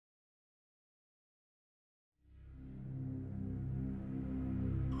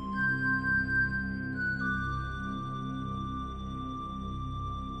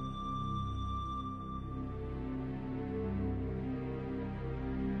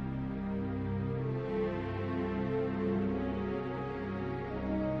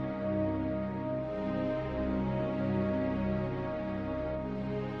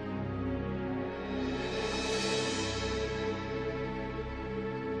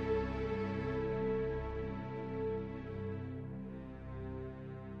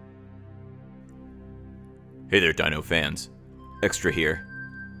Hey there, Dino fans. Extra here.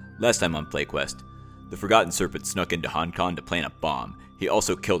 Last time on PlayQuest, the Forgotten Serpent snuck into Hankon to plant a bomb. He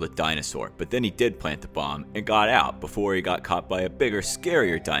also killed a dinosaur, but then he did plant the bomb and got out before he got caught by a bigger,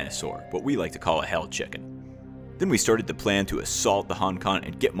 scarier dinosaur, what we like to call a hell chicken. Then we started the plan to assault the Hankon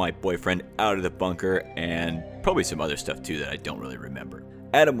and get my boyfriend out of the bunker, and probably some other stuff too that I don't really remember.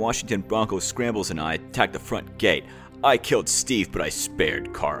 Adam Washington, Bronco, Scrambles, and I attacked the front gate. I killed Steve, but I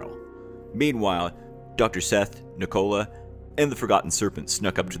spared Carl. Meanwhile, Dr. Seth, Nicola, and the Forgotten Serpent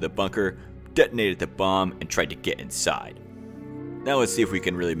snuck up to the bunker, detonated the bomb, and tried to get inside. Now let's see if we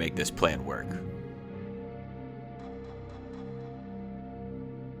can really make this plan work.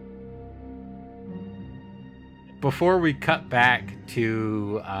 Before we cut back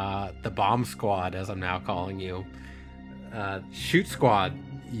to the bomb squad, as I'm now calling you, shoot squad,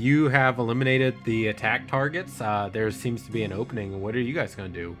 you have eliminated the attack targets. There seems to be an opening. What are you guys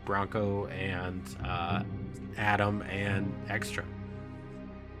going to do? Bronco and Adam and Extra.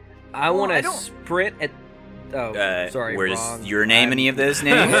 I want to sprint at... Oh, sorry, Where's wrong. your name any of those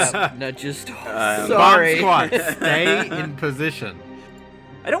names? No, just... Bomb sorry. squad, stay in position.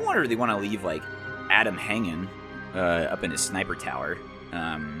 I don't really want to leave, like, Adam hanging up in his sniper tower.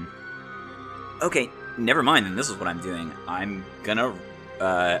 Okay, never mind, then this is what I'm doing. I'm gonna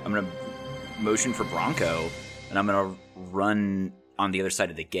motion for Bronco, and I'm gonna run on the other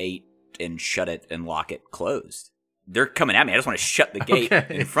side of the gate and shut it and lock it closed. They're coming at me. I just want to shut the gate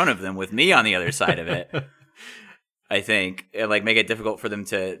in front of them with me on the other side of it. I think, and, like, make it difficult for them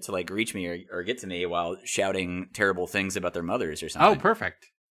to like reach me or get to me while shouting terrible things about their mothers or something. Oh, perfect.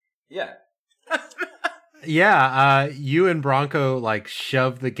 Yeah. Yeah, you and Bronco, like,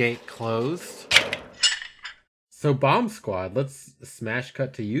 shove the gate closed. So, bomb squad, let's smash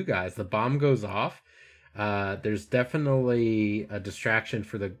cut to you guys. The bomb goes off. There's definitely a distraction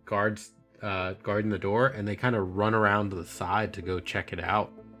for the guards guarding the door, and they kind of run around to the side to go check it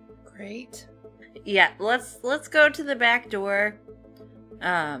out. Great. Yeah, let's go to the back door.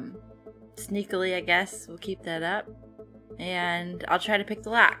 Sneakily, I guess. We'll keep that up. And I'll try to pick the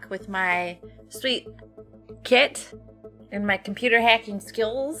lock with my sweet kit and my computer hacking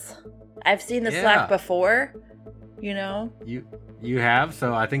skills. I've seen this lock before, you know. You have,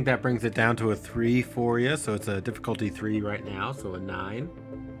 so I think that brings it down to a 3 for you. So it's a difficulty 3 right now, so a 9.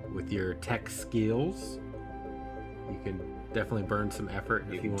 With your tech skills, you can definitely burn some effort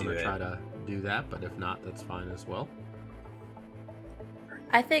if you want to try to do that, but if not, that's fine as well.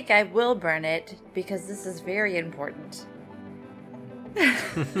 I think I will burn it because this is very important.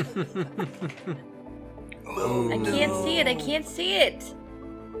 Oh, I can't see it.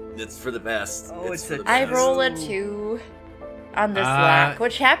 It's for the best. Oh, it's a... I roll a 2 on this lock,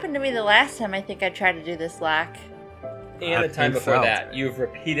 which happened to me the last time I think I tried to do this lock. And the time before so. that, you've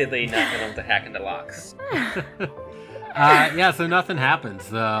repeatedly not been able to hack into locks. Yeah, so nothing happens.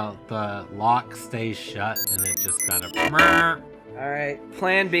 The lock stays shut, and it just kind of... Alright,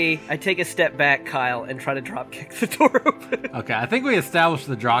 plan B. I take a step back, Kyle, and try to drop kick the door open. Okay, I think we established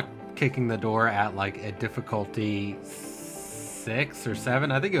the drop kicking the door at, like, a difficulty 6 or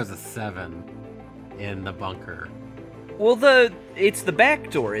 7. I think it was a 7 in the bunker. Well, it's the back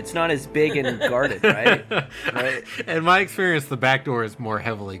door. It's not as big and guarded, right? Right? In my experience, the back door is more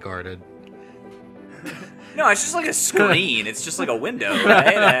heavily guarded. No, it's just like a screen. It's just like a window,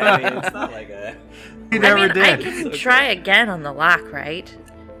 right? I mean, it's not like a... You never I did. can try again on the lock, right?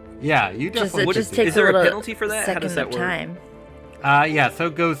 Yeah, you definitely It just could. takes Is there a a little penalty for that? How does second that of work? time. Yeah, so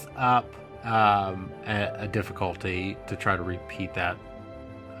it goes up a difficulty to try to repeat that.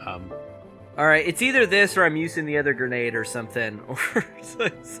 Alright, it's either this or I'm using the other grenade or something.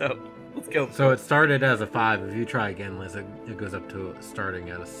 So let's go. So it started as a 5. If you try again, Liz, it goes up to starting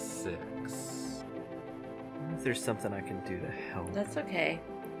at a 6. If there's something I can do to help. That's okay.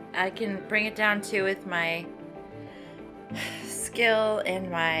 I can bring it down to with my skill and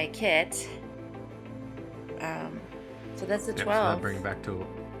my kit. So that's a 12. So that'll bring it back to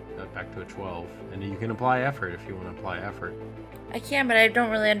a 12. And you can apply effort if you want to apply effort. I can, but I don't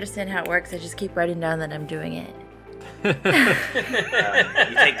really understand how it works. I just keep writing down that I'm doing it. You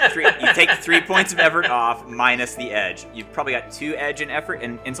take 3 points of effort off minus the edge. You've probably got 2 edge and effort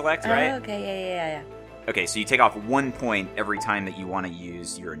and intellect, right? Oh, okay, yeah. Okay, so you take off 1 point every time that you want to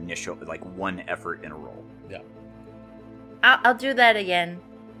use your initial, like, 1 effort in a roll. Yeah. I'll do that again.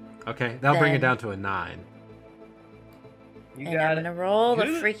 Okay, that'll bring it Then- down to a 9. You And got I'm it. gonna roll the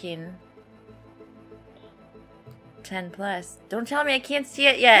Good. freaking 10 plus. Don't tell me I can't see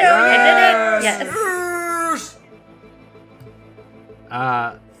it yet. I did it. Yes.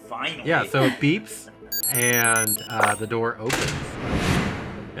 Finally. Yeah, so it beeps, and the door opens.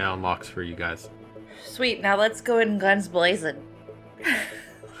 It unlocks for you guys. Sweet, now let's go in guns blazing.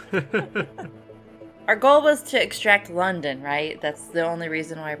 Our goal was to extract London, right? That's the only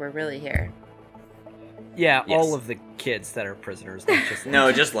reason why we're really here. Yeah, Yes. all of the kids that are prisoners, not just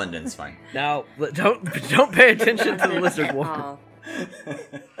No, just London's fine. No, don't pay attention to the lizard woman.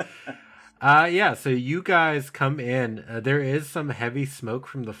 Yeah, so you guys come in. There is some heavy smoke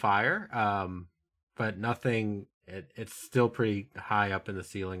from the fire, but nothing. It's still pretty high up in the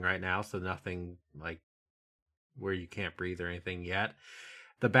ceiling right now, so nothing like where you can't breathe or anything yet.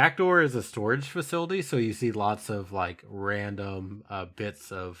 The back door is a storage facility, so you see lots of like random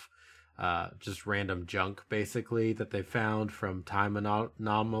bits of just random junk, basically, that they found from time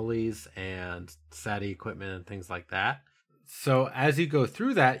anomalies and SATI equipment and things like that. So as you go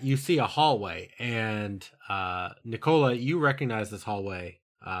through that, you see a hallway, and Nicola, you recognize this hallway.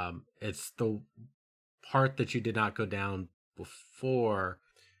 It's the part that you did not go down before.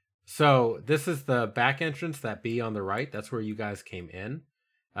 So this is the back entrance, that B on the right. That's where you guys came in.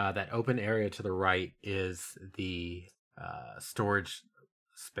 That open area to the right is the storage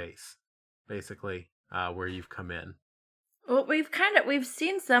space, basically, where you've come in. Well, we've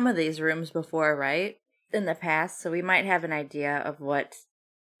seen some of these rooms before, right? In the past, so we might have an idea of what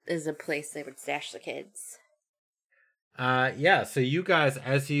is a place they would stash the kids. Yeah, so you guys,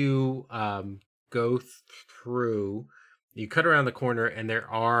 as you go through, you cut around the corner, and there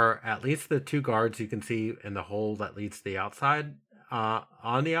are at least the 2 guards you can see in the hole that leads to the outside,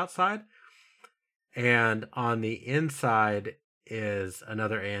 on the outside. And on the inside is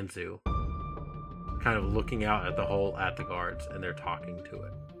another Anzu, kind of looking out at the hole at the guards, and they're talking to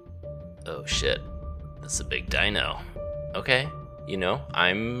it. Oh shit. That's a big dino. Okay. You know,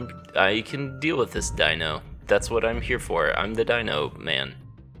 I can deal with this dino. That's what I'm here for. I'm the dino man.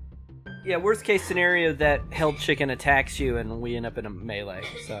 Yeah, worst case scenario, that held chicken attacks you and we end up in a melee,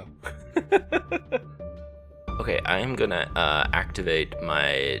 so. Okay, I am gonna activate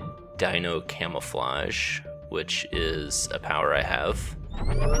my dino camouflage, which is a power I have.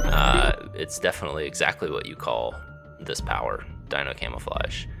 It's definitely exactly what you call this power, dino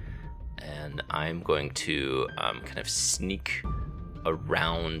camouflage. And I'm going to kind of sneak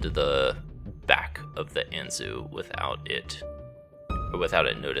around the back of the Anzu without it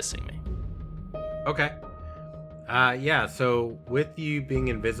noticing me. Okay. Yeah, so with you being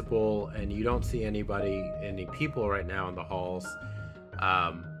invisible and you don't see any people right now in the halls,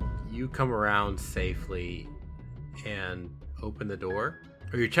 you come around safely and open the door.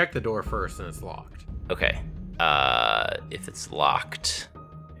 Or you check the door first and it's locked. Okay. If it's locked,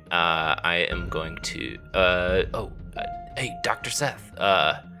 I am going to. Hey, Dr. Seth.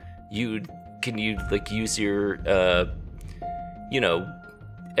 Can you like use your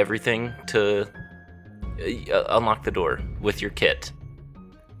everything to unlock the door with your kit?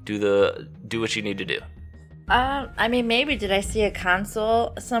 Do what you need to do. I mean, maybe did I see a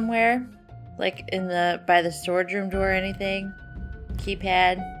console somewhere, like by the storage room door or anything?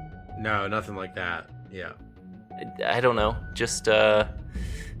 Keypad? No, nothing like that. Yeah. I don't know. Just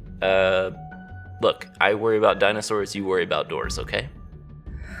look, I worry about dinosaurs, you worry about doors, okay?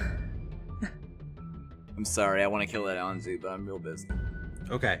 I'm sorry, I want to kill that Anzu, but I'm real busy.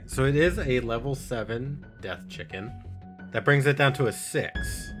 Okay, so it is a level 7 death chicken. That brings it down to a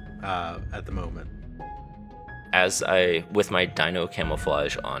 6 at the moment. With my dino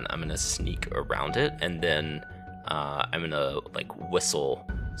camouflage on, I'm gonna sneak around it, and then I'm gonna like whistle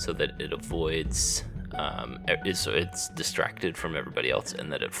so that it avoids, so it's distracted from everybody else,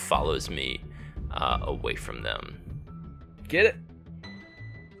 and that it follows me away from them. Get it?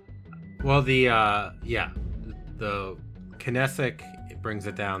 Well, the kinesic, it brings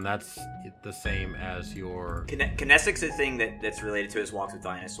it down. That's the same as your... Kinesic's a thing that's related to his walks with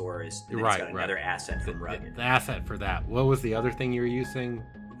dinosaurs. And then Right, it's got another asset from the Rugged. asset for that. What was the other thing you were using?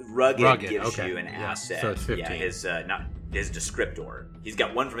 Rugged gives okay. you an Yeah, asset. so it's 15. Yeah, his descriptor. He's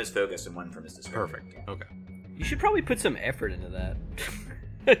got one from his focus and one from his descriptor. Perfect. Okay. You should probably put some effort into that.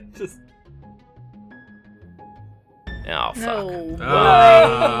 Just. Oh, fuck. No.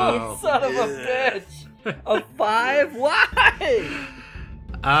 Oh. Son of a bitch! A 5? Why?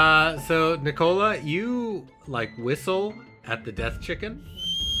 So Nicola, you like whistle at the death chicken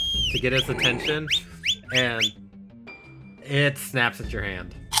to get its attention, and it snaps at your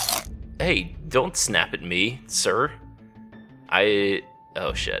hand. Hey, don't snap at me, sir.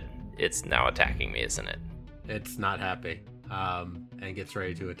 Oh shit. It's now attacking me, isn't it? It's not happy, and gets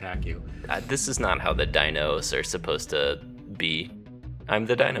ready to attack you. This is not how the dinos are supposed to be. I'm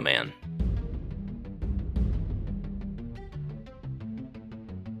the Dino Man.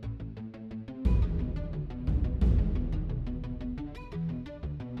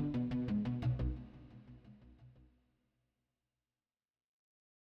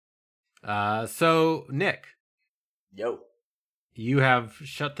 So Nick, Yo. you have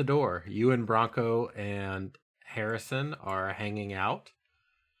shut the door. You and Bronco and Harrison are hanging out.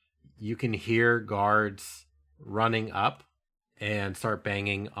 You can hear guards running up and start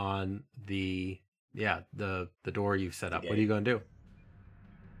banging on the door you've set up. Okay. What are you gonna do?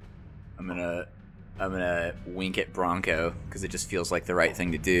 I'm gonna wink at Bronco because it just feels like the right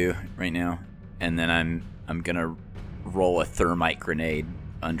thing to do right now, and then I'm gonna roll a thermite grenade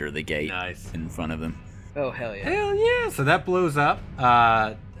under the gate Nice. in front of him. Oh, hell yeah. Hell yeah! So that blows up.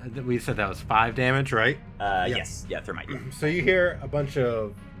 We said that was 5 damage, right? Yes, yeah, thermite. Yeah. So you hear a bunch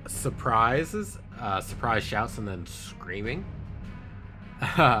of surprise shouts, and then screaming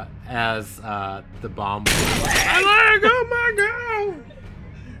as the bomb. Oh my god!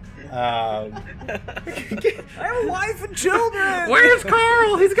 I have a wife and children. Where's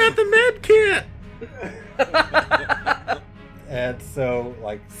Carl? He's got the med kit. And so,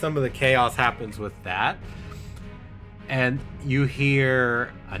 like, some of the chaos happens with that, and you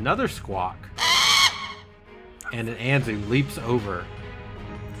hear another squawk, and an Anzu leaps over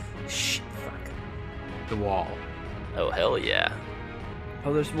Shit, fuck. the wall. Oh, hell yeah.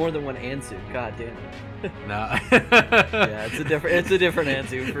 Oh, there's more than one Anzu. God damn it. No. Yeah, it's a different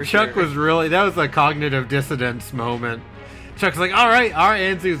Anzu for Chuck sure. was really, that was a cognitive dissonance moment. Chuck's like, all right, our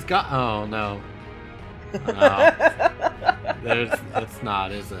Anzu's got, oh no. It's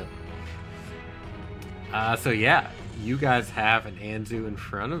not, is it? So yeah, you guys have an Anzu in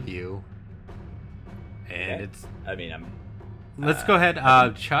front of you. And Okay. it's, I mean, I'm. let's go ahead,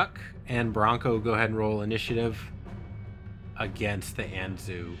 Chuck and Bronco, go ahead and roll initiative against the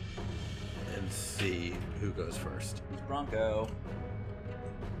Anzu and see who goes first. Bronco.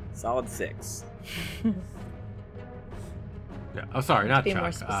 Solid 6. Yeah. Oh, sorry, not Be Chuck.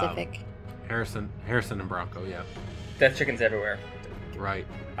 more specific. Harrison and Bronco, yeah. Death chicken's everywhere. Right.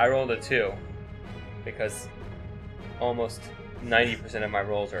 I rolled a 2 because almost 90% of my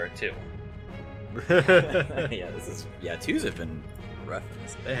rolls are a 2. Yeah, 2s have been rough.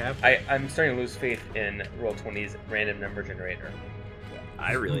 They have. I'm starting to lose faith in Roll20's random number generator.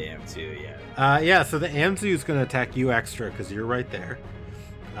 I really am too. Yeah. Yeah, so the Anzu is going to attack you extra because you're right there.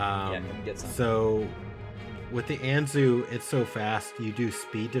 Yeah, let me get some. So with the Anzu, it's so fast, you do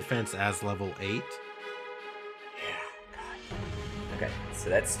speed defense as level 8. Yeah. God. Okay, so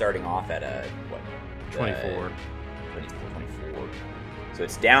that's starting off at a what? 24. 24. So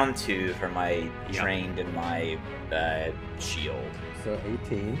it's down 2 for my Yep. trained and my shield. So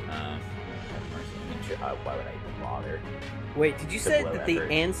 18. Why would I even bother? Wait, did you It's say a low that the effort.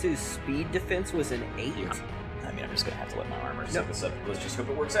 Anzu's speed defense was an 8? Yeah. I mean, I'm just gonna have to let my armor No. set this up. Let's just hope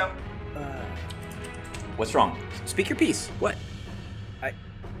it works out. What's wrong? Speak your piece. What?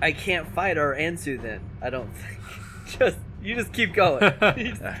 I can't fight our Anzu then. I don't think. You just keep going.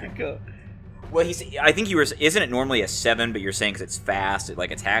 You just keep going. Well, I think you were. Isn't it normally a 7? But you're saying because it's fast, it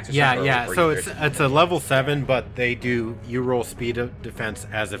like attacks or something. Yeah. or So you- it's a level 7, but you roll speed of defense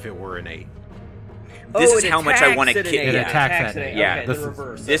as if it were an 8. This Oh, is it how much I want to attacks kill. at an It eight. attacks at an an 8. eight. Yeah, Okay, this the is-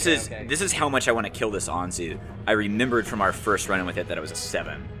 reverse. This Okay, is okay. this is how much I want to kill this Anzu. I remembered from our first run-in with it that it was a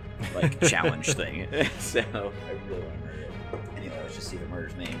 7, like challenge thing. So I really want to murder it. Anyway, let's just see if it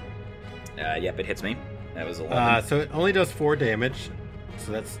murders me. Yep, it hits me. That was 11. So it only does 4 damage.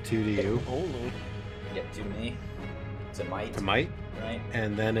 So that's 2 to you. Only. Yep, 2 to me. It's a might, To Might. right?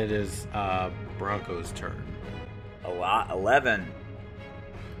 And then it is Bronco's turn. A lot. 11.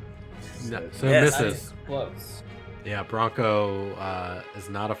 No, so Yes. it misses. Close. Yeah, Bronco is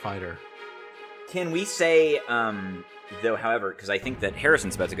not a fighter. Can we say, though, however, because I think that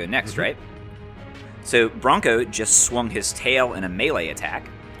Harrison's about to go next, right? So Bronco just swung his tail in a melee attack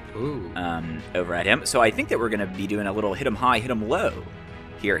Ooh. over at him. So I think that we're going to be doing a little hit him high, hit him low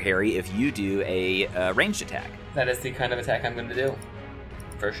here, Harry, if you do a ranged attack. That is the kind of attack I'm going to do.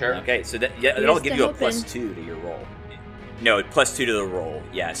 For sure. Okay, so that'll Here's give to you a hoping. +2 to your roll. No, +2 to the roll.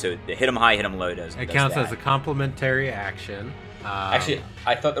 Yeah, so the hit him high, hit him low does. It does counts that. as a complementary action. Actually,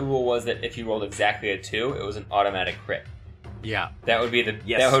 I thought the rule was that if you rolled exactly a 2, it was an automatic crit. Yeah. That would be the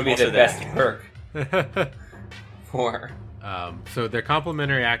Yes, that would be also the that. best perk for. So they're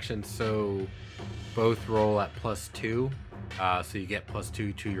complementary actions, so both roll at +2. So you get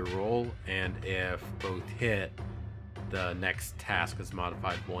 +2 to your roll, and if both hit, the next task is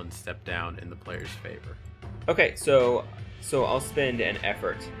modified 1 step down in the player's favor. Okay, so I'll spend an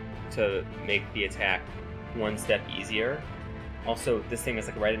effort to make the attack 1 step easier. Also, this thing is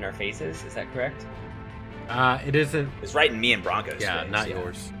like right in our faces. Is that correct? It isn't. It's right in me and Bronco's Yeah, face, not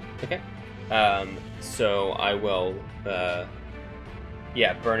yours. Okay. So I will, burn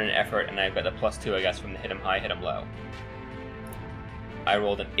an effort, and I've got the +2, I guess, from the hit him high, hit him low. I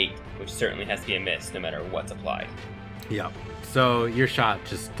rolled an 8, which certainly has to be a miss no matter what's applied. Yep. So your shot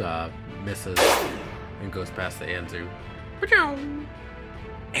just misses and goes past the Anzu.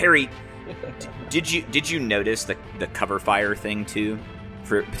 Harry, did you notice the cover fire thing too,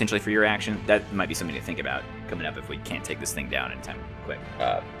 for potentially for your action? That might be something to think about coming up if we can't take this thing down in time quick.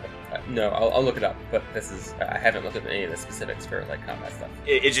 No, I'll look it up, but I haven't looked at any of the specifics for like combat stuff.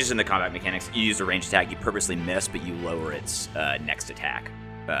 It's just in the combat mechanics. You use a ranged attack, you purposely miss, but you lower its next attack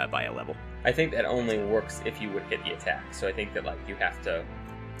by a level. I think that only works if you would hit the attack. So I think that like you have to.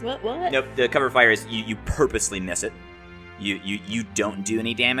 What? Nope. The cover fire is you purposely miss it. You don't do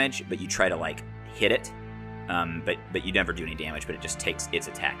any damage, but you try to like hit it. But you never do any damage. But it just takes its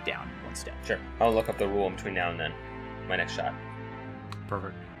attack down one step. Sure. I'll look up the rule in between now and then. My next shot.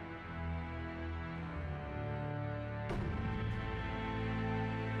 Perfect.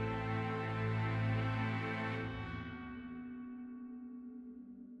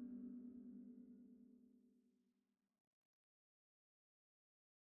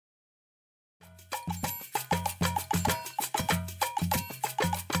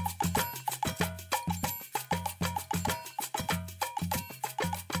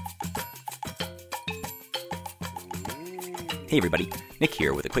 Hey everybody, Nick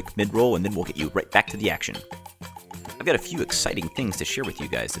here with a quick mid-roll, and then we'll get you right back to the action. I've got a few exciting things to share with you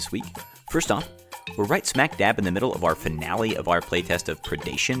guys this week. First off, we're right smack dab in the middle of our finale of our playtest of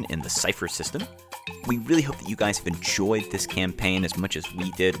Predation in the Cypher system. We really hope that you guys have enjoyed this campaign as much as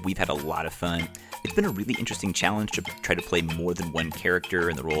we did. We've had a lot of fun. It's been a really interesting challenge to try to play more than one character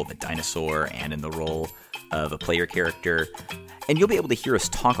in the role of a dinosaur and in the role of a player character. And you'll be able to hear us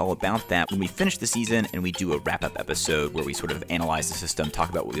talk all about that when we finish the season and we do a wrap-up episode where we sort of analyze the system, talk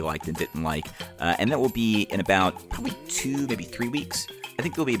about what we liked and didn't like. And that will be in about probably 2, maybe 3 weeks. I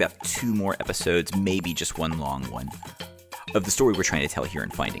think there'll be about 2 more episodes, maybe just one long one, of the story we're trying to tell here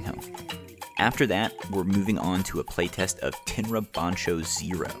in Finding Home. After that, we're moving on to a playtest of Tenra Bansho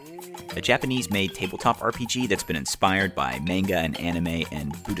Zero, a Japanese-made tabletop RPG that's been inspired by manga and anime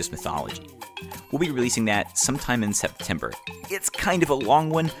and Buddhist mythology. We'll be releasing that sometime in September. It's kind of a long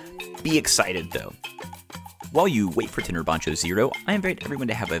one. Be excited, though. While you wait for Tenra Bansho Zero, I invite everyone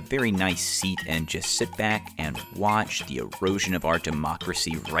to have a very nice seat and just sit back and watch the erosion of our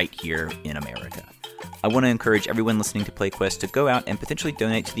democracy right here in America. I want to encourage everyone listening to PlayQuest to go out and potentially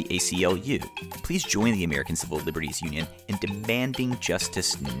donate to the ACLU. Please join the American Civil Liberties Union in demanding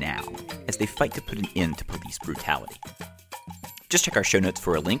justice now, as they fight to put an end to police brutality. Just check our show notes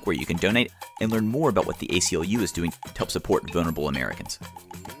for a link where you can donate and learn more about what the ACLU is doing to help support vulnerable Americans.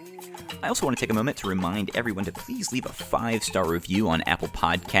 I also want to take a moment to remind everyone to please leave a 5-star review on Apple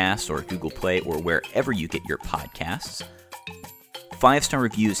Podcasts or Google Play or wherever you get your podcasts. 5-star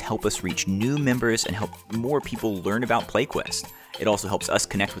reviews help us reach new members and help more people learn about PlayQuest. It also helps us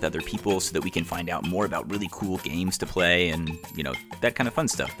connect with other people so that we can find out more about really cool games to play and, that kind of fun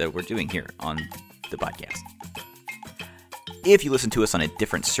stuff that we're doing here on the podcast. If you listen to us on a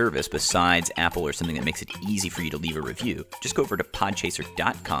different service besides Apple or something that makes it easy for you to leave a review, just go over to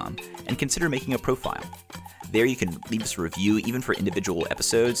podchaser.com and consider making a profile. There you can leave us a review even for individual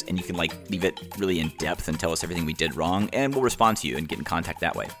episodes, and you can leave it really in depth and tell us everything we did wrong, and we'll respond to you and get in contact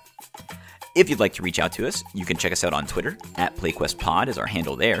that way. If you'd like to reach out to us, you can check us out on Twitter, @PlayQuestPod is our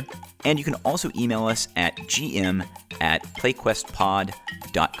handle there, and you can also email us at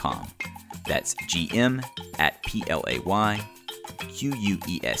gm@playquestpod.com. That's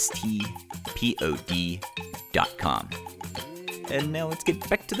gm@playquestpod.com. And now let's get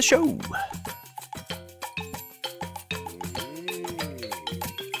back to the show.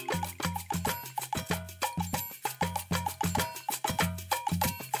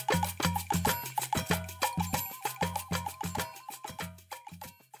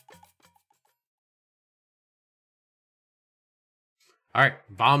 All right,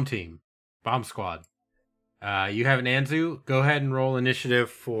 bomb team, bomb squad. You have an Anzu. Go ahead and roll initiative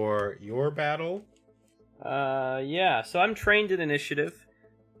for your battle. Yeah. So I'm trained in initiative,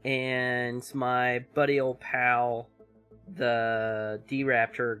 and my buddy old pal, the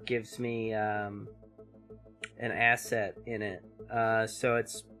D-Raptor, gives me an asset in it. So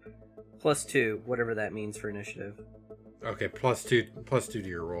it's +2, whatever that means for initiative. Okay, +2 to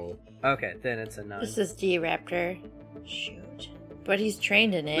your roll. Okay, then it's a 9. This is D-Raptor. Shoot. But he's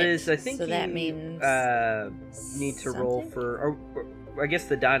trained in it. Liz, I think so you that means need to roll for, or I guess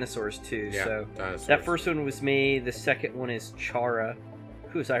the dinosaurs too. Yeah, so dinosaurs. that first one was me. The second one is Chara,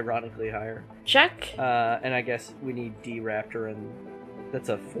 who's ironically higher. Check. And I guess we need D-Raptor, and that's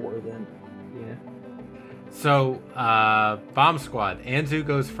a 4 then. Yeah. So, bomb squad. Anzu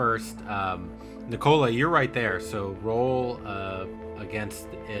goes first. Nicola, you're right there. So roll a against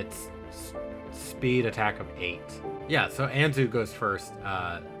its speed attack of 8. Yeah, so Anzu goes first.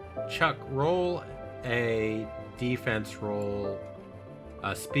 Chuck, roll a defense roll,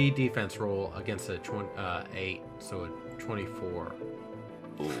 a speed defense roll against a 8, so a 24.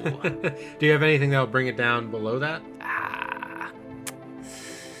 Ooh. Do you have anything that will bring it down below that?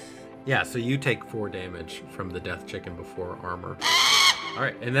 Yeah, so you take 4 damage from the death chicken before armor. All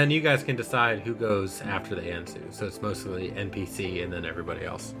right, and then you guys can decide who goes after the Anzu. So it's mostly NPC and then everybody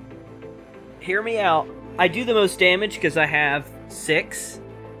else. Hear me out. I do the most damage because I have 6.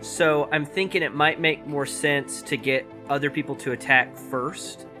 So I'm thinking it might make more sense to get other people to attack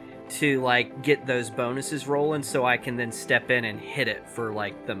first to like get those bonuses rolling so I can then step in and hit it for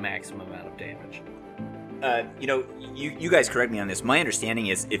like the maximum amount of damage. You guys correct me on this. My understanding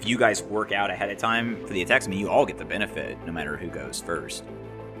is if you guys work out ahead of time for the attacks, I mean, you all get the benefit no matter who goes first.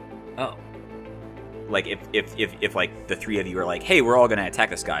 Oh. Like if like the 3 of you are like, hey, we're all going to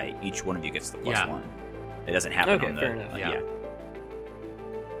attack this guy, each one of you gets the +1. It doesn't happen Okay, on the... fair enough. Yeah.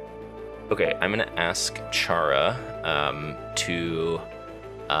 Okay, I'm gonna ask Chara to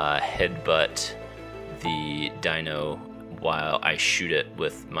headbutt the dino while I shoot it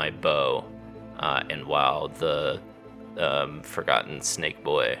with my bow, and while the forgotten snake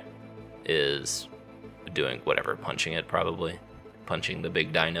boy is doing whatever, punching it probably, punching the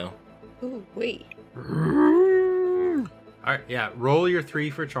big dino. Ooh, wait. All right, yeah. Roll your 3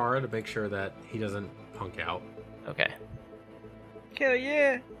 for Chara to make sure that he doesn't punk out. Okay. Hell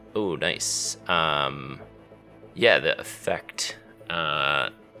yeah. Oh, nice. Yeah, the effect. I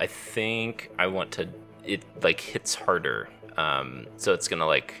think I want to. It like hits harder. So it's gonna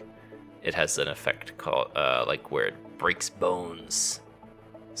like. It has an effect called like where it breaks bones.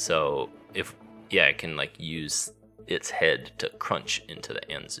 So I can like use its head to crunch into the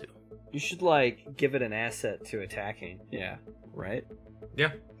Anzu. You should like give it an asset to attacking. Yeah. Right?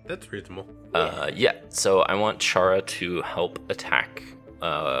 Yeah, that's reasonable. Yeah. So I want Chara to help attack.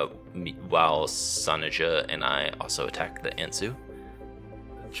 While Sanija and I also attack the Anzu.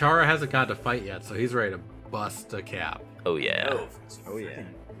 Chara hasn't got to fight yet, so he's ready to bust a cap. Oh yeah. Oh yeah.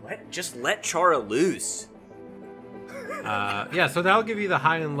 Just let Chara loose. Yeah, so that'll give you the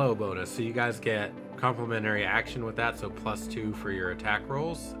high and low bonus. So you guys get complementary action with that, so +2 for your attack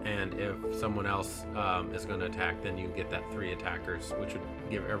rolls. And if someone else is going to attack, then you get that 3 attackers, which would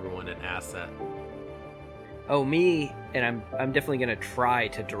give everyone an asset. Oh, me, and I'm definitely gonna try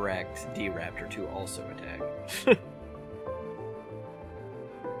to direct D-Raptor to also attack.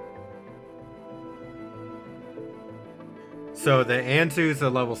 So the Anzu's a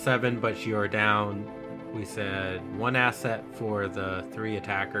level 7, but you are down, we said, 1 asset for the 3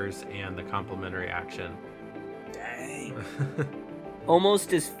 attackers and the complementary action. Dang.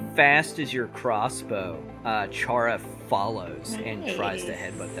 Almost as fast as your crossbow, Chara follows and tries to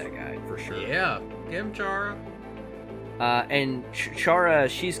headbutt that guy, for sure. Yeah, get him, Chara. And Chara,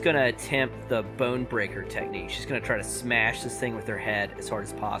 she's gonna attempt the bone breaker technique. She's gonna try to smash this thing with her head as hard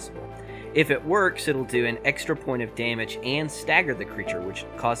as possible. If it works, it'll do an extra point of damage and stagger the creature, which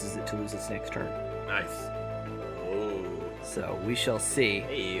causes it to lose its next turn. Nice. Oh. So we shall see.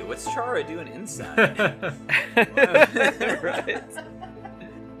 Hey, what's Chara doing inside? Right.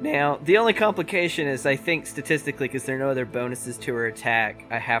 Now, the only complication is, I think, statistically, because there are no other bonuses to her attack,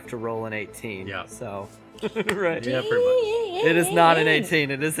 I have to roll an 18. Yeah. So, right. Yeah, pretty much. It is not an 18,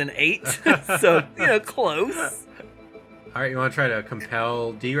 it is an 8. So, close. All right, you want to try to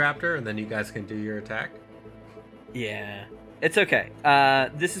compel D-Raptor, and then you guys can do your attack? Yeah. It's okay.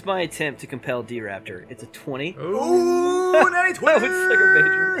 This is my attempt to compel D-Raptor. It's a 20. Ooh, nice. That was like a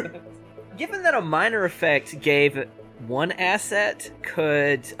major. Given that a minor effect gave 1 asset,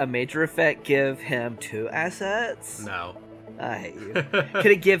 could a major effect give him 2 assets? No. I hate you.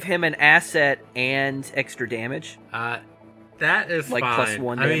 Could it give him an asset and extra damage? That is Like fine.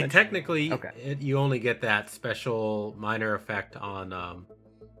 +1 I mean, damage? technically, Okay. you only get that special minor effect on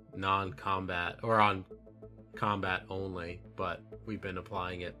non-combat, or on combat only, but we've been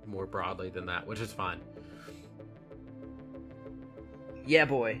applying it more broadly than that, which is fine. Yeah,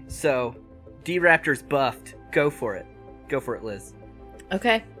 boy. So, D-Raptor's buffed. Go for it. Go for it, Liz.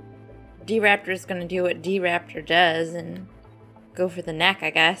 Okay. D-Raptor's gonna do what D-Raptor does and go for the neck, I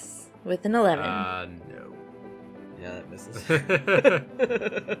guess, with an 11. No. Yeah, that misses.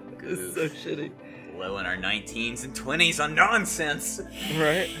 This is so shitty. Blowing our 19s and 20s on nonsense.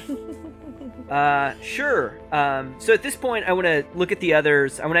 Right. Sure. So at this point, I want to look at the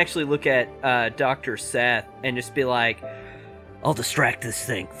others. I want to actually look at Dr. Seth and just be like, I'll distract this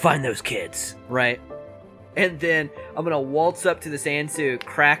thing. Find those kids. Right? And then I'm going to waltz up to this Anzu,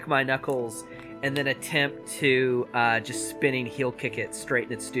 crack my knuckles, and then attempt to just spinning heel kick it straight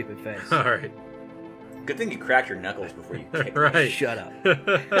in its stupid face. All right. Good thing you cracked your knuckles before you kicked. Right. Shut up.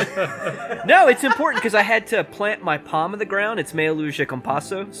 No, it's important because I had to plant my palm in the ground. It's me luce con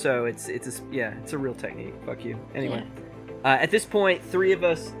passo, so it's a real technique. Fuck you. Anyway, at this point, 3 of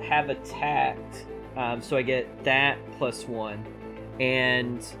us have attacked, so I get that +1.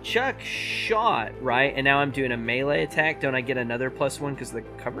 And Chuck shot, right? And now I'm doing a melee attack. Don't I get another +1 because of the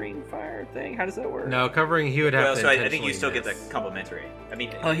covering fire thing? How does that work? No, covering, he would have Well, to so I think you still miss. get the complimentary. I mean,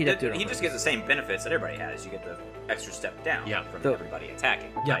 Oh, he'd have to do it on he just purpose. gets the same benefits that everybody has. You get the extra step down from everybody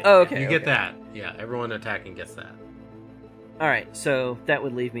attacking. Yeah. Right? Oh, okay. You get that. Yeah, everyone attacking gets that. All right, so that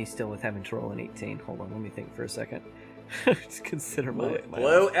would leave me still with having to roll an 18. Hold on, let me think for a second. Just consider my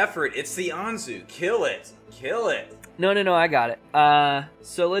Low effort. It's the Anzu. Kill it. Kill it. No, I got it.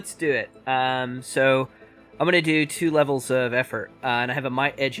 So let's do it. So I'm gonna do 2 levels of effort, and I have a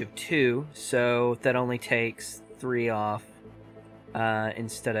might edge of 2, so that only takes 3 off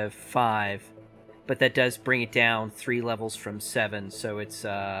instead of 5. But that does bring it down 3 levels from 7, so it's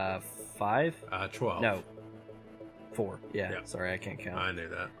 5. 12. No, 4. Yeah. Yeah. Sorry, I can't count. I knew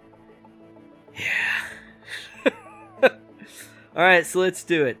that. Yeah. All right, so let's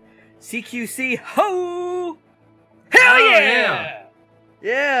do it. CQC, ho! Hell Oh, yeah!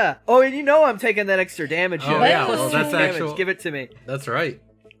 Yeah. Oh, and you know I'm taking that extra damage. Oh, yo. yeah, Plus well, 2 that's damage. actual- Give it to me. That's right.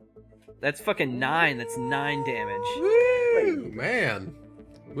 That's fucking 9. That's 9 damage. Woo, man.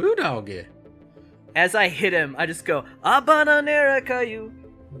 Woo doggy. As I hit him, I just go, Abananera Caillou.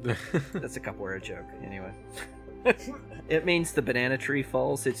 That's a couple word joke. Anyway. It means the banana tree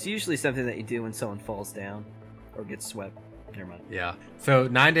falls. It's usually something that you do when someone falls down or gets swept. Never mind. Yeah. So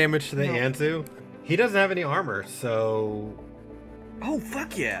 9 damage to the Anzu. He doesn't have any armor, so Oh,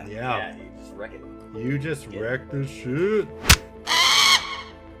 fuck yeah. yeah. You just wreck it. You just wrecked the shit.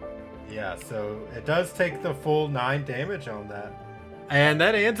 Yeah, so it does take the full 9 damage on that. And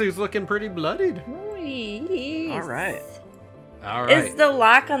that Anzu's looking pretty bloodied. All right. All right. Is the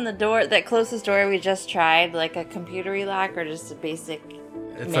lock on the door, that closest door we just tried, like a computery lock or just a basic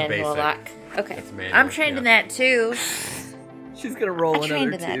It's manual a basic. lock? Okay. It's manual, I'm trained in yeah. that too. She's gonna roll I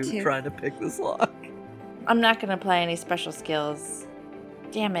trained another in that 2 too. trying to pick this lock. I'm not going to apply any special skills.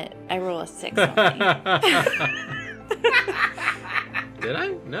 Damn it. I roll a 6 only. Did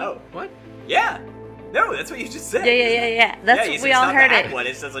I? No. Oh. What? Yeah. No, that's what you just said. Yeah. That's you what said we it's all not heard the hack it. one,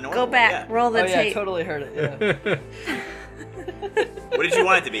 it's just a normal Go one, back. yeah. Roll the Oh yeah, I tape. totally heard it. Yeah. What did you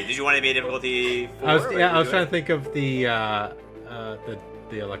want it to be? Did you want it to be a difficulty 4? I was or I was do trying it- to think of the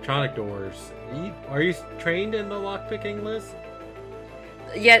electronic doors. Are you trained in the lockpicking, Liz?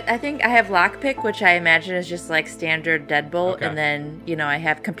 Yeah, I think I have lockpick, which I imagine is just like standard deadbolt, Okay. and then I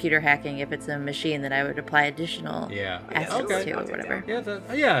have computer hacking if it's a machine that I would apply additional Yeah. assets Okay. to or whatever. Yeah,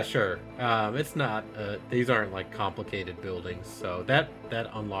 yeah, sure. It's not. These aren't like complicated buildings, so that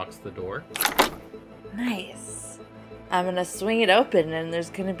unlocks the door. Nice. I'm gonna swing it open, and there's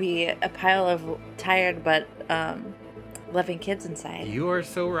gonna be a pile of tired but loving kids inside. You are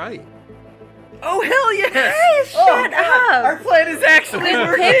so right. Oh hell yes! Hey, shut up! Our plan is actually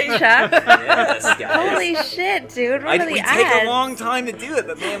Good pick, working. Chuck. Yes, guys. Holy shit, dude! What are the we odds? take a long time to do it,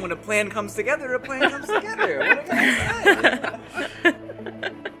 but man, when a plan comes together, a plan comes together. What am I gonna say?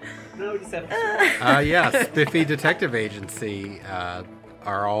 No, we just have Yeah, Spiffy Detective Agency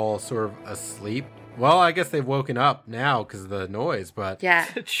are all sort of asleep. Well, I guess they've woken up now because of the noise, but Yeah.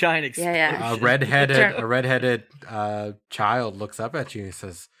 Shine explosion. Yeah. a redheaded child looks up at you and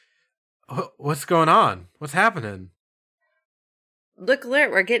says, "What's going on? What's happening? Look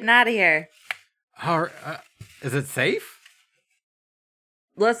alert, we're getting out of here. How is it safe?"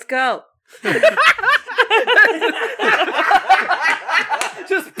 Let's go.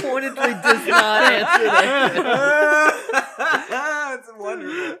 Just pointedly does not answer that. That's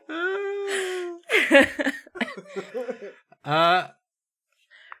wonderful.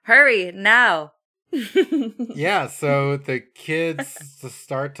 Hurry, now. Yeah, so the kids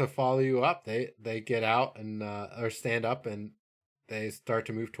start to follow you up. They get out and or stand up and they start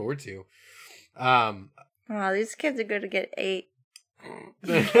to move towards you. Oh, these kids are going to get 8.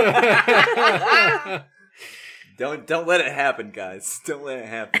 Don't let it happen, guys. Don't let it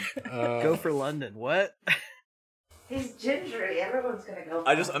happen. Go for London. What? He's gingery. Everyone's going to go.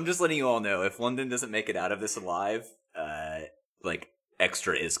 I'm just letting you all know, if London doesn't make it out of this alive,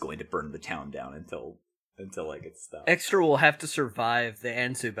 Extra is going to burn the town down until it's stopped. Extra will have to survive the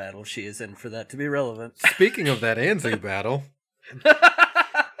Anzu battle she is in for that to be relevant. Speaking of that Anzu battle,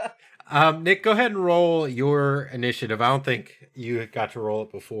 Nick, go ahead and roll your initiative. I don't think you got to roll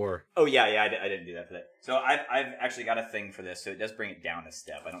it before. Oh yeah, I didn't do that for that. So I've actually got a thing for this, so it does bring it down a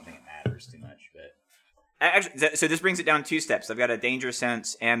step. I don't think it matters too much, but actually, so this brings it down 2 steps. I've got a danger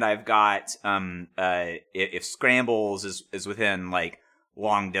sense, and I've got if scrambles is within like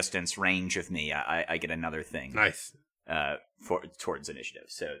long distance range of me, I get another thing. Nice. Towards initiative,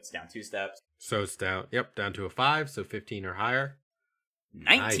 so it's down 2 steps. So it's down. Yep, down to a 5. So 15 or higher.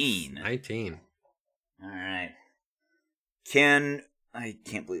 19. Nice. 19. All right. I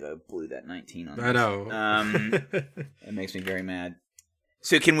can't believe I blew that 19 on this. I know. It makes me very mad.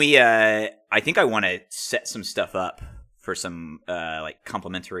 So can we, I think I want to set some stuff up for some, like,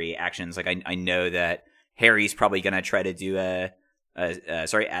 complementary actions. Like, I know that Harry's probably going to try to do Adam.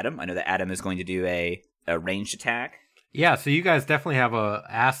 I know that Adam is going to do a ranged attack. Yeah, so you guys definitely have a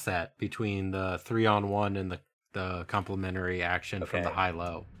asset between the 3-on-1 and the complementary action from the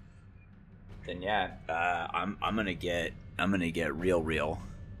high-low. Then yeah, I'm gonna get real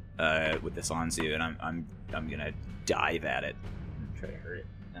with this Anzu, and I'm gonna dive at it, try to hurt it,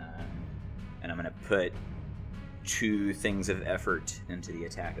 and I'm gonna put 2 things of effort into the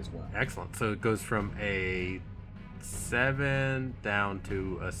attack as well. Excellent. So it goes from a 7 down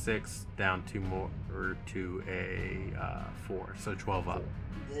to a 6 down to more or to a 4. So 12 up.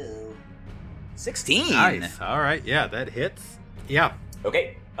 16. Nice. All right. Yeah, that hits. Yeah.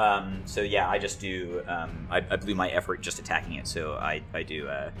 Okay. So yeah, I just do. I blew my effort just attacking it, so I do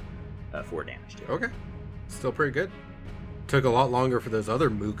 4 damage to it. Okay. Still pretty good. Took a lot longer for those other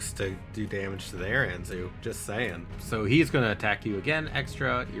mooks to do damage to their Anzu. Just saying. So he's going to attack you again.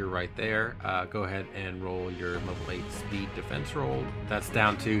 Extra. You're right there. Go ahead and roll your level 8 speed defense roll. That's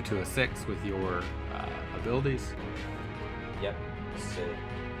down to a 6 with your abilities. Yep. So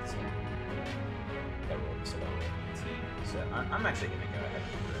I rolled so well. So I'm actually going to go ahead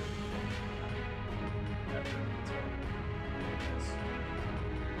and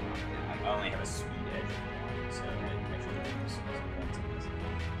I only have a speed edge of 1, so I should use some points in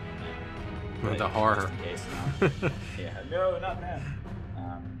this. The horror. Just in case not. Yeah, no, not that.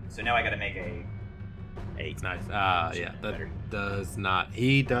 So now I got to make a 8. Nice. Yeah, that does not.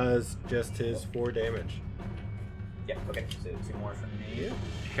 He does just his 4 damage. Yeah, okay. So 2 more from me.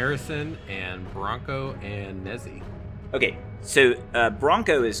 Harrison and Bronco and Nezzy. Okay, so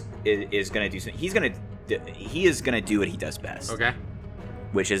Bronco is going to do something. He is going to do what he does best. Okay.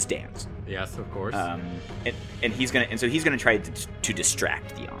 Which is dance. Yes, of course. And he's going to try to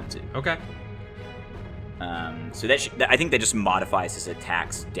distract the Anzu. Okay. So I think that just modifies his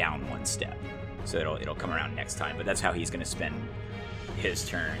attacks down 1 step. So it'll come around next time, but that's how he's going to spend his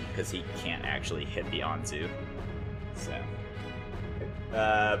turn because he can't actually hit the Anzu. So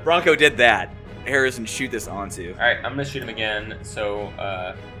Bronco did that. Harrison, shoot this Anzu. Alright, I'm gonna shoot him again. So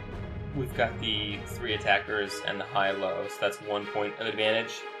we've got the 3 attackers and the high-low, so that's 1 point of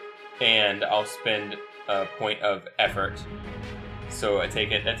advantage. And I'll spend a point of effort. So that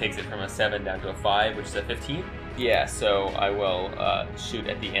takes it from a 7 down to a 5, which is a 15. Yeah, so I will shoot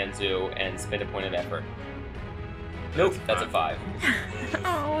at the Anzu and spend a point of effort. Nope, that's a 5.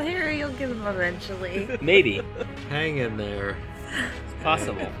 Oh, Harry, you'll get him eventually. Maybe. Hang in there. It's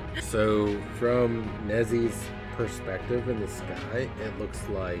possible. So, from Nezzy's perspective in the sky, it looks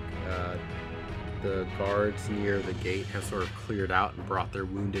like the guards near the gate have sort of cleared out and brought their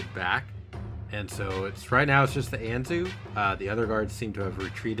wounded back. And so right now it's just the Anzu. The other guards seem to have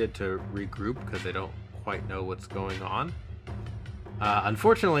retreated to regroup because they don't quite know what's going on.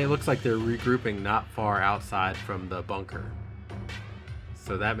 Unfortunately, it looks like they're regrouping not far outside from the bunker.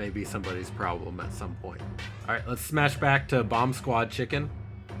 So that may be somebody's problem at some point. All right, let's smash back to Bomb Squad Chicken.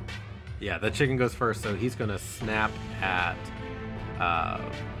 Yeah, the chicken goes first, so he's going to snap at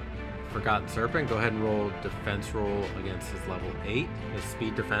Forgotten Serpent. Go ahead and roll defense roll against his level 8, his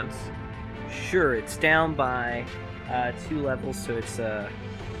speed defense. Sure, it's down by 2 levels, so it's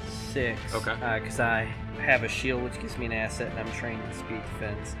 6. Okay. Because I have a shield, which gives me an asset, and I'm trained in speed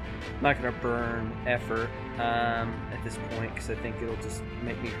defense. I'm not going to burn effort at this point, because I think it'll just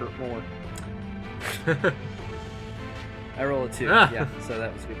make me hurt more. I roll a 2. Yeah, so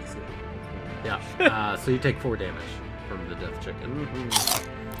that was good to see. Yeah, so you take 4 damage from the death chicken.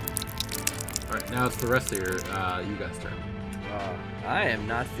 All right, now it's the rest of your you guys' turn. I am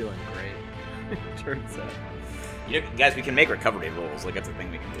not feeling great. Turns out. You know, guys, we can make recovery rolls. Like, that's a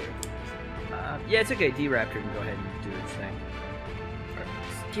thing we can do. Yeah, it's okay. D-Raptor can go ahead and do its thing.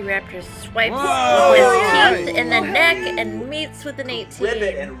 D-Raptor swipes Whoa! his teeth in the neck and meets with an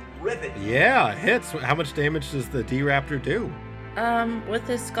 18. Rip it. Yeah, it hits. How much damage does the D-Raptor do? With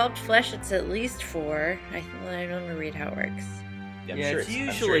the sculpt flesh, it's at least 4. I don't read how it works. I'm Yeah, sure it's I'm sure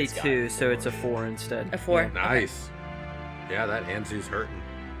usually it's got 2, so it's a 4 instead. A 4. Nice. Yeah, that Anzu's hurting.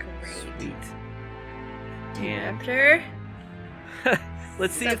 Great. Sweet. And Raptor.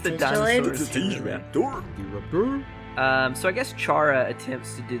 let's see if the Vigilant. dinosaurs. So I guess Chara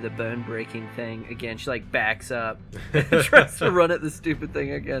attempts to do the bone breaking thing again. She like backs up, and tries to run at the stupid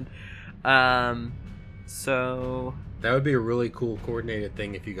thing again. So That would be a really cool coordinated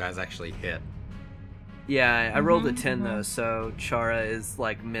thing if you guys actually hit. yeah, I rolled a 10 though, so Chara is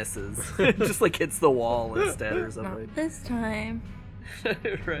like misses, just like hits the wall instead or something. Not this time.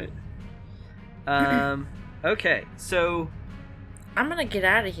 Right. Okay, so I'm gonna get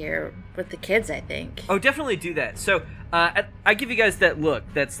out of here with the kids, I think. oh, definitely do that. So I give you guys that look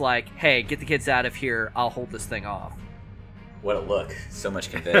that's like, hey, get the kids out of here. I'll hold this thing off. What a look. So much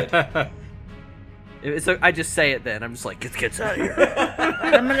conveyed. So I just say it then. I'm just like, get the kids out of here.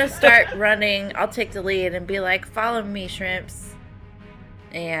 I'm gonna start running. I'll take the lead and be like, follow me, shrimps.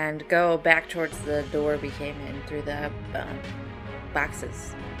 And go back towards the door we came in through the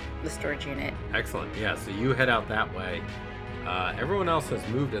boxes, the storage unit. Excellent. Yeah, so you head out that way. Everyone else has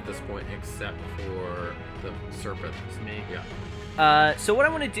moved at this point except for the serpent. Me. Yeah. So what I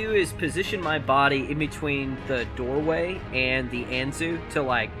want to do is position my body in between the doorway and the Anzu to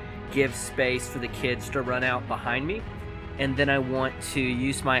like give space for the kids to run out behind me, and then I want to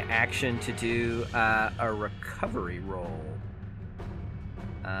use my action to do a recovery roll,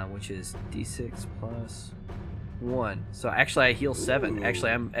 which is d6 plus 1. So actually I heal 7. Ooh.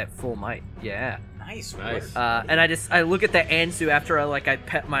 Actually I'm at full might. Yeah. Nice. And I look at the Anzu after I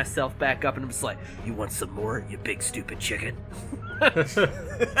pet myself back up and I'm just like, you want some more, you big stupid chicken?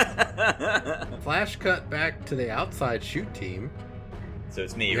 Flash cut back to the outside shoot team. So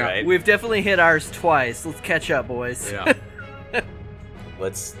it's me, Yeah. right? We've definitely hit ours twice. Let's catch up, boys. Yeah.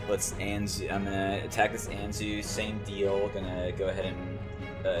 Let's Anzu. I'm gonna attack this Anzu. Same deal. Gonna go ahead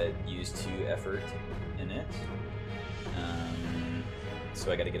and use 2 effort in it.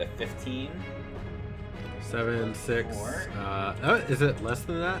 So I got to get a 15. 7, 6. Four. Is it less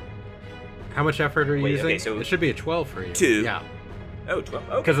than that? How much effort are you Wait, using? okay, so it should be a 12 for you. 2. Yeah. Oh, 12.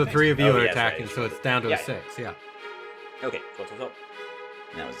 Okay, Because the nice. 3 of you Oh, are yeah, attacking, right. so it's down to Yeah. a 6. Yeah. Okay, 12.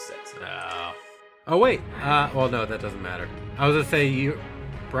 That was a 6. Oh wait. Well, no, that doesn't matter. I was gonna say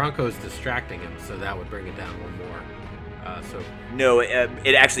Bronco's distracting him, so that would bring it down 1 more. No,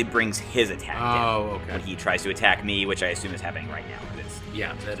 it actually brings his attack down Oh, okay. when he tries to attack me, which I assume is happening right now.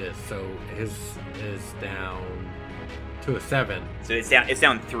 Yeah, that is. So his is down to a 7. So it's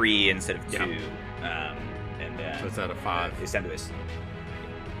down 3 instead of 2. Yeah. And So it's at a 5. It's down to this.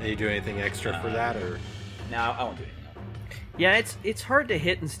 Did you do anything extra for that, or? No, I won't do anything. Yeah, it's hard to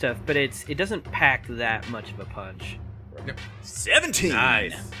hit and stuff, but it doesn't pack that much of a punch. 17.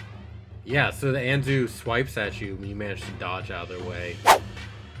 Nice. Yeah, so the Anzu swipes at you, and you manage to dodge out of their way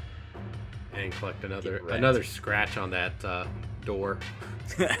and collect Get wrecked. another scratch on that door.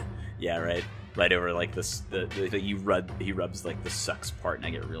 Yeah, right. Right over like this. He rubs like the sucks part, and I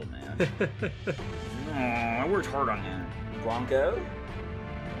get real mad. I worked hard on that. Bronco.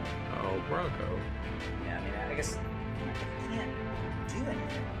 Oh, Bronco. Yeah, I mean, I guess I can't do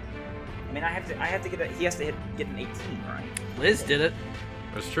anything. I mean, I have to get he has to get an 18, right? Liz did it.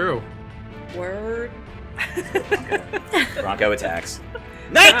 That's true. Word. Bronco attacks.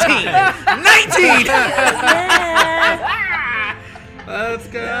 19! 19! Yeah. Let's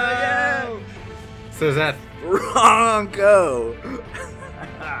go! So is that Bronco!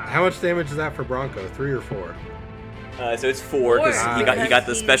 how much damage is that for Bronco? 3 or 4? So it's 4 because Four. you got Because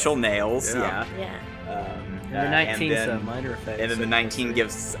the he's- special nails. Yeah. Yeah. Yeah. And the 19's and a then, minor effect. and then so the 19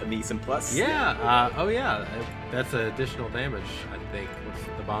 gives me some plus. Yeah. Oh yeah. That's additional damage. I think. What's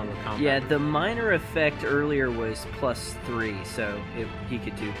the bottom of combat? Yeah, the minor effect earlier was +3, so he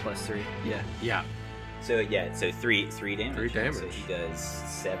could do +3. Yeah. Yeah. So 3 damage. 3 damage. So he does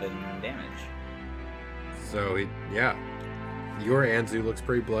 7 damage. So your Anzu looks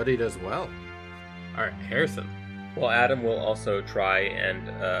pretty bloodied as well. All right, Harrison. Well, Adam will also try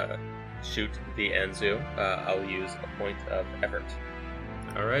and shoot the Anzu. I'll use a point of effort.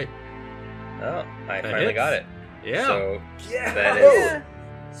 All right. Oh, I That finally hits. got it. Yeah. So Yeah.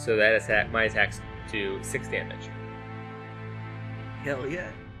 that attack, my attack's to 6 damage. Hell yeah.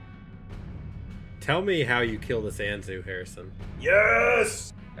 Tell me how you kill this Anzu, Harrison.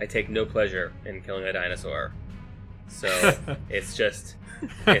 Yes. I take no pleasure in killing a dinosaur. So it's just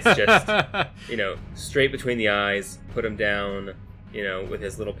straight between the eyes, put him down, with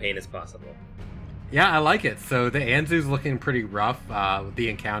as little pain as possible. Yeah, I like it. So the Anzu's looking pretty rough. The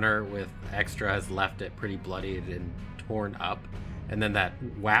encounter with Extra has left it pretty bloodied and torn up. And then that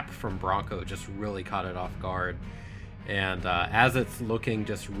whap from Bronco just really caught it off guard. And as it's looking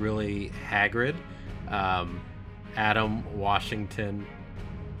just really haggard, Adam Washington...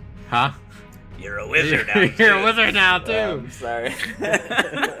 Huh? You're a wizard now. You're a wizard now, too. I'm sorry.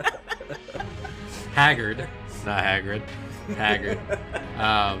 Haggard. Not Hagrid. Haggard.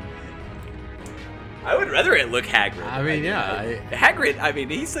 I would rather it look Hagrid. I mean, Hagrid, I mean,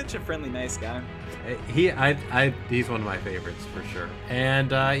 he's such a friendly, nice guy. He's one of my favorites for sure.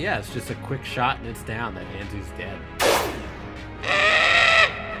 And it's just a quick shot and it's down. That Anzu's dead.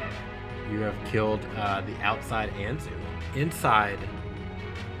 You have killed the outside Anzu. Inside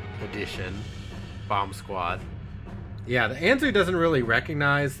edition, Bomb Squad. Yeah, the Anzu doesn't really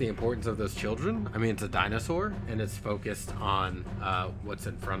recognize the importance of those children. I mean, it's a dinosaur and it's focused on what's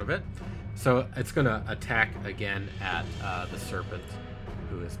in front of it. So it's going to attack again at the serpent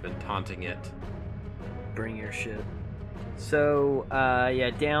who has been taunting it. Bring your shit. So,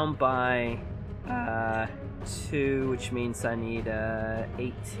 down by 2, which means I need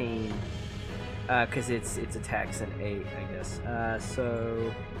 18. Because its attack's an 8, I guess.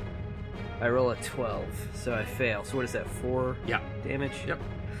 So I roll a 12, so I fail. So what is that, 4 damage? Yep.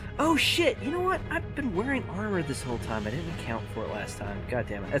 Oh shit, you know what? I've been wearing armor this whole time. I didn't account for it last time. God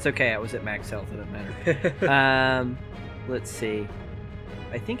damn it. That's okay, I was at max health, it doesn't matter. Let's see.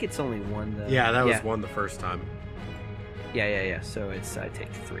 I think it's only 1 though. Yeah, that was 1 the first time. Yeah. So I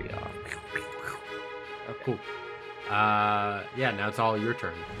take 3 off. Oh, cool. Now it's all your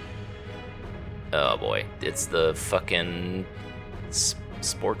turn. Oh boy, it's the fucking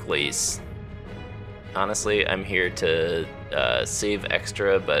Sporkleys. Honestly, I'm here to save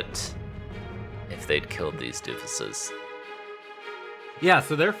extra, but if they'd killed these doofuses. Yeah,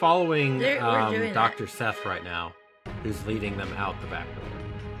 so they're following We're doing Dr. Seth right now, who's leading them out the back door.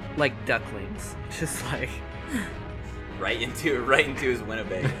 Like ducklings. Just like... Right into his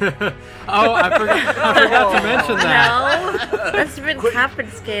Winnebago. Oh, I forgot to mention that. No, that's been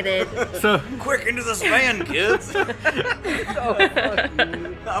confiscated. So Quick into the span, kids!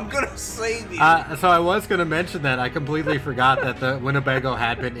 I'm gonna save you. So I was going to mention that. I completely forgot that the Winnebago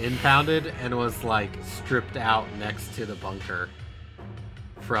had been impounded and was like stripped out next to the bunker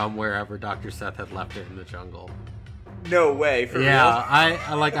from wherever Dr. Seth had left it in the jungle. No way, for real?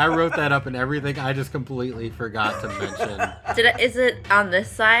 I wrote that up and everything. I just completely forgot to mention. Is it on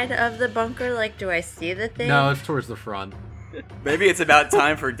this side of the bunker? Like, do I see the thing? No, it's towards the front. Maybe it's about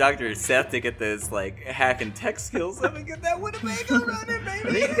time for Dr. Seth to get those, like, hack and tech skills up and get that Winnebago running, baby!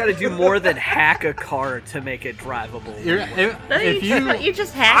 I think you gotta do more than hack a car to make it drivable. You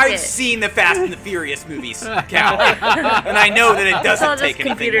just hack it. I've seen the Fast and the Furious movies, Cal, and I know that it doesn't take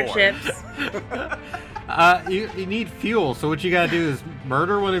anything computer more. chips. You need fuel, so what you gotta do is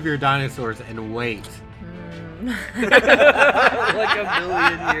murder one of your dinosaurs and wait. Like a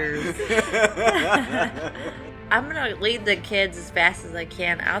million years. I'm gonna lead the kids as fast as I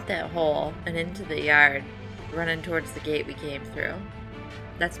can out that hole and into the yard, running towards the gate we came through.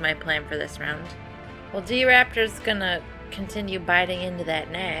 That's my plan for this round. Well, D-Raptor's gonna continue biting into that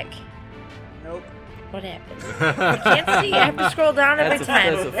neck. Nope. What happened? I can't see. I have to scroll down every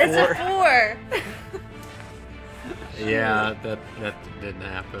time. That's a 4. It's a 4. Yeah, that didn't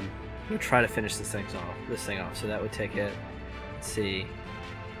happen. I'm gonna try to finish this thing off. So that would take it. Let's see.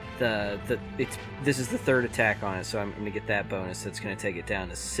 This is the 3rd attack on it, so I'm gonna get that bonus. That's gonna take it down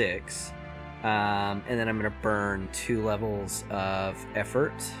to 6. And then I'm gonna burn 2 levels of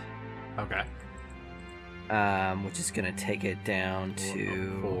effort. Okay. Which is gonna take it down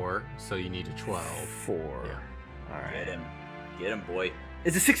to 4. So you need a 12. 4. Yeah. All right. Get him, boy.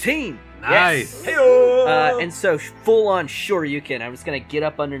 It's a 16. Nice. Yes. And so full on Shoryuken. I'm just gonna get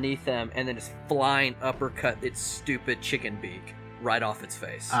up underneath them and then just flying uppercut its stupid chicken beak right off its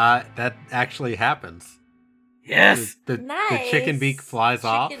face. That actually happens. Yes. The Nice. chicken beak flies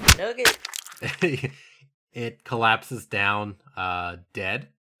Chicken nugget. off. It collapses down, dead.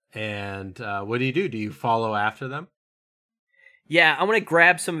 And what do? Do you follow after them? Yeah, I'm gonna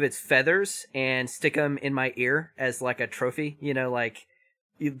grab some of its feathers and stick them in my ear as like a trophy. You know, like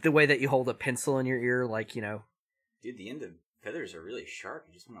the way that you hold a pencil in your ear, like, you know. Dude, the end of feathers are really sharp.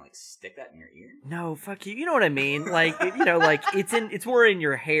 You just want to, like, stick that in your ear? No, fuck you. You know what I mean? Like, you know, like it's more in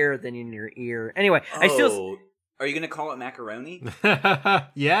your hair than in your ear. Anyway, I still. Are you gonna call it macaroni? Yeah.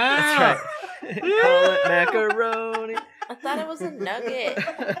 That's right. Call it macaroni. I thought it was a nugget.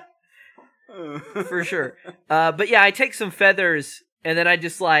 For sure. But yeah, I take some feathers and then I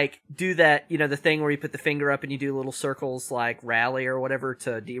just like do that, you know, the thing where you put the finger up and you do little circles like rally or whatever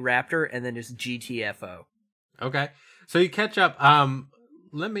to D-Raptor and then just GTFO. Okay. So you catch up.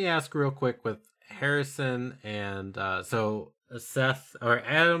 Let me ask real quick with Harrison and so Seth or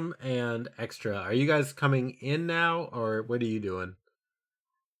Adam and Extra, are you guys coming in now, or what are you doing?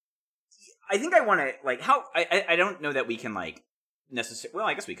 I think I want to, like, how... I don't know that we can, like, necessarily... Well,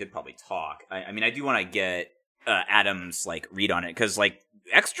 I guess we could probably talk. I mean, I do want to get Adam's, like, read on it, because, like,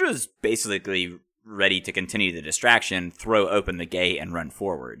 Extra's basically ready to continue the distraction, throw open the gate, and run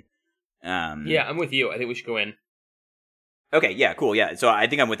forward. Yeah, I'm with you. I think we should go in. Okay, yeah, cool, yeah. So I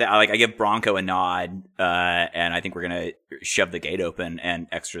think I'm with that. I give Bronco a nod, and I think we're gonna shove the gate open, and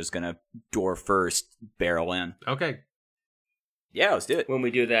Extra's gonna door first, barrel in. Okay. Yeah, let's do it. When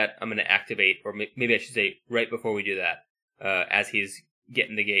we do that, I'm going to activate, or maybe I should say right before we do that, as he's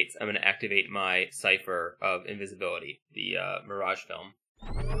getting the gates, I'm going to activate my cipher of invisibility, the Mirage film.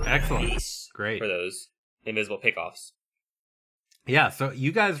 Excellent. Nice. Great. For those invisible pickoffs. Yeah, so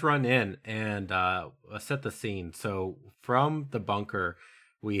you guys run in and set the scene. So from the bunker,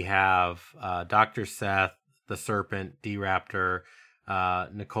 we have Dr. Seth, the Serpent, D-Raptor,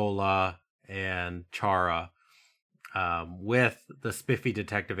 Nicola, and Chara, with the Spiffy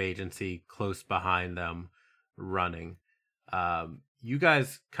Detective Agency close behind them running. You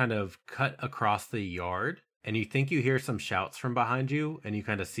guys kind of cut across the yard, and you think you hear some shouts from behind you, and you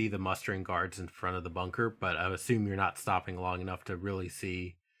kind of see the mustering guards in front of the bunker, but I assume you're not stopping long enough to really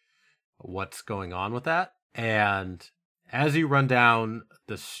see what's going on with that. And as you run down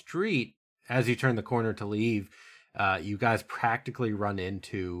the street, as you turn the corner to leave, you guys practically run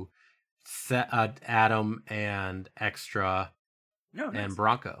into Adam and Extra and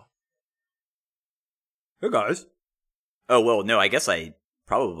Bronco. Hey, guys. Oh, well, no, I guess I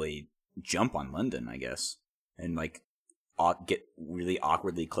probably jump on London, I guess. And, like, get really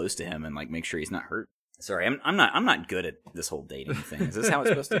awkwardly close to him and, like, make sure he's not hurt. Sorry, I'm not good at this whole dating thing. Is this how it's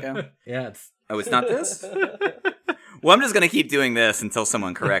supposed to go? Yeah, it's... Oh, it's not this? Well, I'm just going to keep doing this until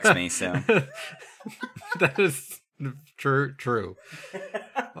someone corrects me, so... That is true.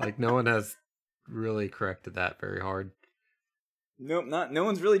 Like, no one has really corrected that very hard. Nope, no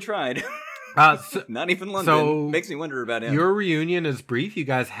one's really tried. Not even London. So makes me wonder about him. Your reunion is brief. You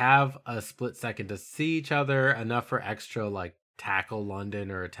guys have a split second to see each other, enough for Extra, like, tackle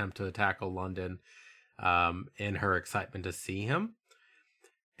London or attempt to tackle London in her excitement to see him.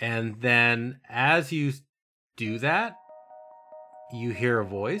 And then as you do that, you hear a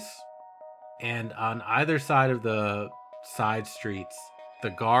voice, and on either side of the side streets, the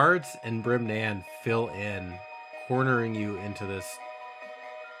guards and Brimnan fill in, cornering you into this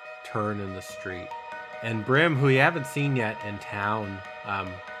turn in the street. And Brim, who you haven't seen yet in town,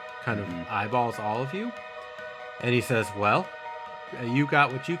 kind of eyeballs all of you, and he says, well, you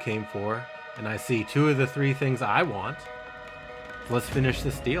got what you came for, and I see 2 of the 3 things I want. Let's finish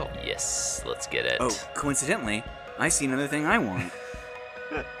this deal. Yes, let's get it. Oh, coincidentally, I see another thing I want.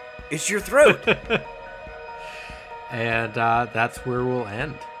 It's your throat. And that's where we'll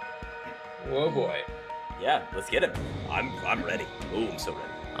end. Whoa, boy. Yeah, let's get him. I'm ready. Ooh, I'm so ready.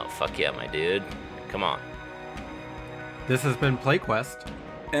 Oh, fuck yeah, my dude. Come on. This has been PlayQuest.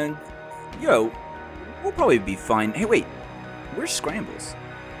 And, yo, we'll probably be fine. Hey, wait, where's Scrambles?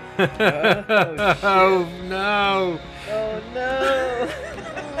 Oh, no. Oh no!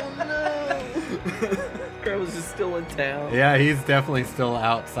 Oh no! Scrambles is still in town. Yeah, he's definitely still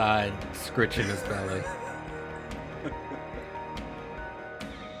outside, scritching his belly.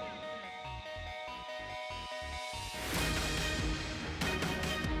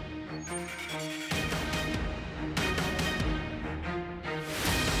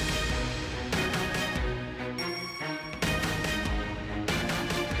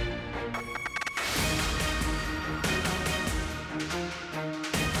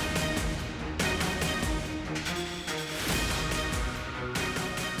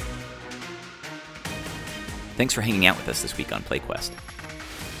 Thanks for hanging out with us this week on PlayQuest.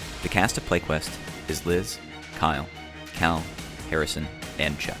 The cast of PlayQuest is Liz, Kyle, Cal, Harrison,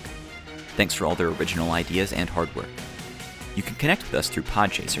 and Chuck. Thanks for all their original ideas and hard work. You can connect with us through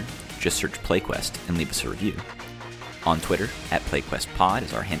Podchaser. Just search PlayQuest and leave us a review. On Twitter, @PlayQuestPod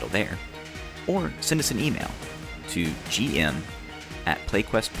is our handle there. Or send us an email to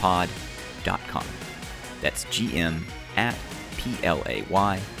gm@playquestpod.com. That's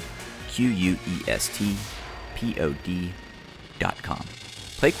gm@playquestpod.com.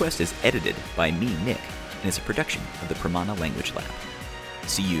 PlayQuest is edited by me, Nick, and is a production of the Pramana Language Lab.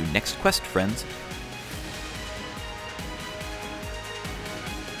 See you next quest, friends.